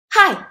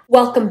Hi,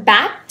 welcome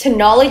back to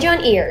Knowledge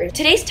on Ears.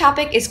 Today's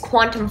topic is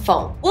quantum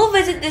foam. We'll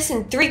visit this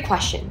in 3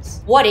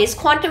 questions. What is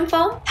quantum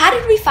foam? How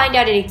did we find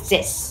out it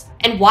exists?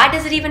 And why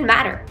does it even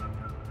matter?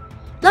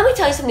 Let me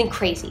tell you something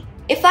crazy.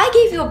 If I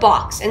gave you a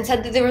box and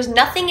said that there was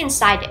nothing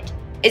inside it,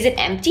 is it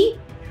empty?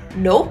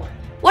 Nope.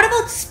 What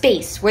about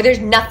space, where there's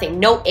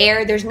nothing, no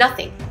air, there's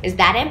nothing? Is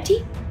that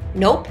empty?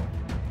 Nope.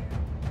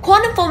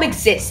 Quantum foam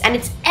exists and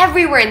it's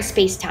everywhere in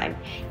space-time.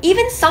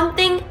 Even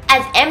something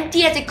as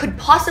empty as it could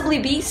possibly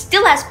be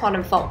still has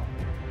quantum foam.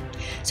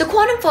 So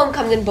quantum foam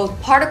comes in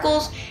both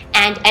particles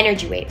and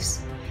energy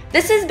waves.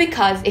 This is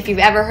because if you've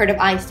ever heard of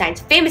Einstein's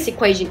famous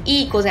equation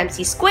E equals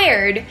mc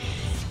squared,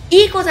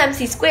 E equals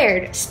mc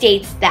squared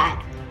states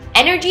that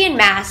energy and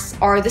mass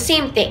are the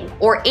same thing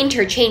or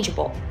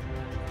interchangeable.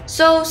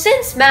 So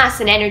since mass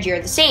and energy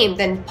are the same,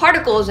 then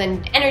particles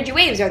and energy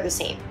waves are the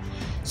same.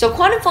 So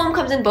quantum foam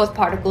comes in both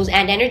particles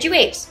and energy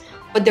waves,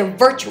 but they're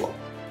virtual.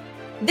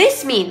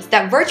 This means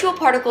that virtual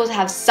particles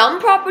have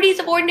some properties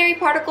of ordinary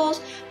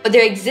particles, but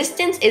their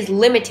existence is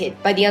limited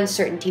by the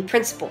uncertainty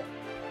principle.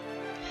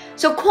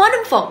 So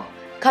quantum foam,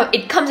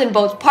 it comes in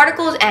both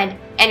particles and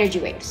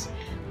energy waves,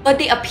 but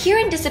they appear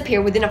and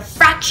disappear within a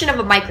fraction of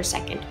a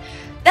microsecond.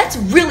 That's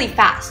really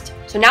fast.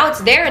 So now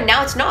it's there and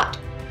now it's not.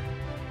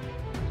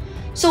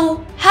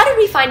 So how did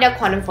we find out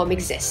quantum foam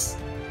exists?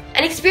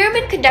 An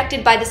experiment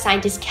conducted by the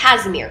scientist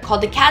Casimir,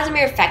 called the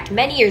Casimir Effect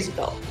many years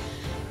ago,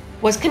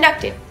 was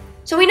conducted.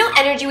 So we know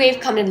energy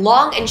waves come in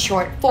long and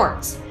short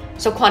forms.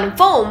 So quantum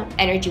foam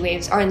energy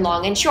waves are in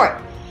long and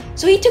short.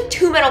 So he took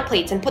 2 metal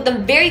plates and put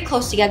them very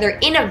close together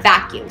in a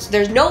vacuum, so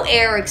there's no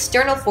air or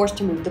external force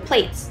to move the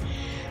plates.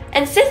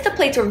 And since the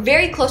plates were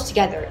very close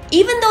together,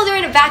 even though they're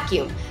in a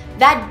vacuum,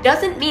 that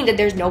doesn't mean that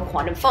there's no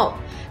quantum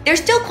foam.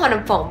 There's still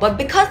quantum foam, but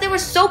because they were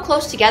so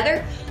close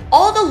together,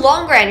 all the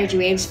longer energy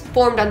waves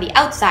formed on the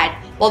outside,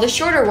 while the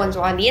shorter ones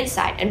were on the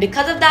inside, and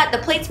because of that, the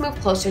plates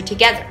moved closer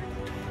together.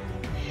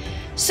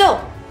 So,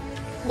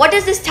 what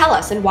does this tell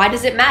us and why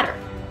does it matter?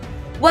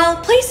 Well,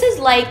 places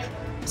like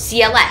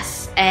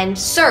CLS and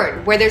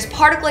CERN, where there's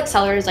particle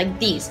accelerators like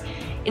these,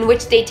 in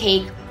which they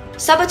take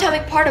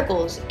subatomic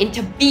particles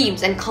into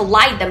beams and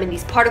collide them in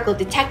these particle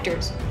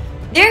detectors,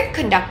 they're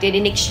conducted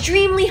in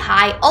extremely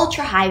high,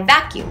 ultra-high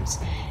vacuums.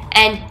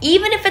 And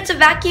even if it's a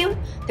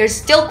vacuum, there's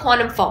still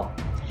quantum foam.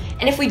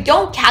 And if we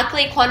don't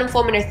calculate quantum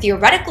foam in a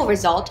theoretical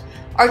result,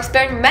 our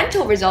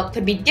experimental result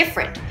could be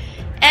different.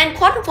 And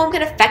quantum foam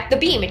can affect the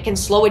beam. It can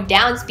slow it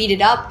down, speed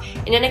it up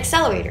in an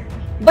accelerator.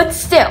 But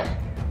still,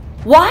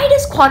 why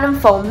does quantum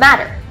foam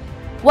matter?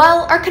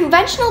 Well, our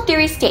conventional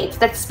theory states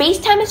that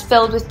space-time is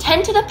filled with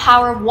 10 to the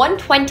power of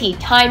 120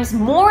 times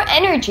more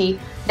energy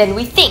than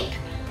we think.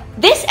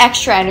 This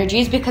extra energy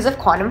is because of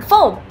quantum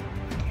foam.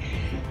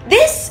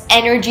 This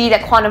energy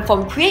that quantum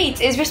foam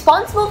creates is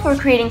responsible for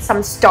creating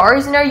some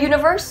stars in our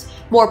universe,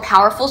 more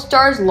powerful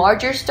stars,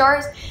 larger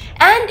stars,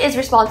 and is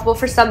responsible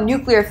for some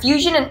nuclear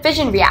fusion and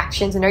fission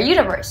reactions in our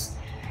universe.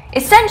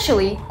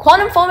 Essentially,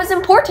 quantum foam is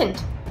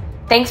important.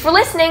 Thanks for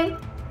listening!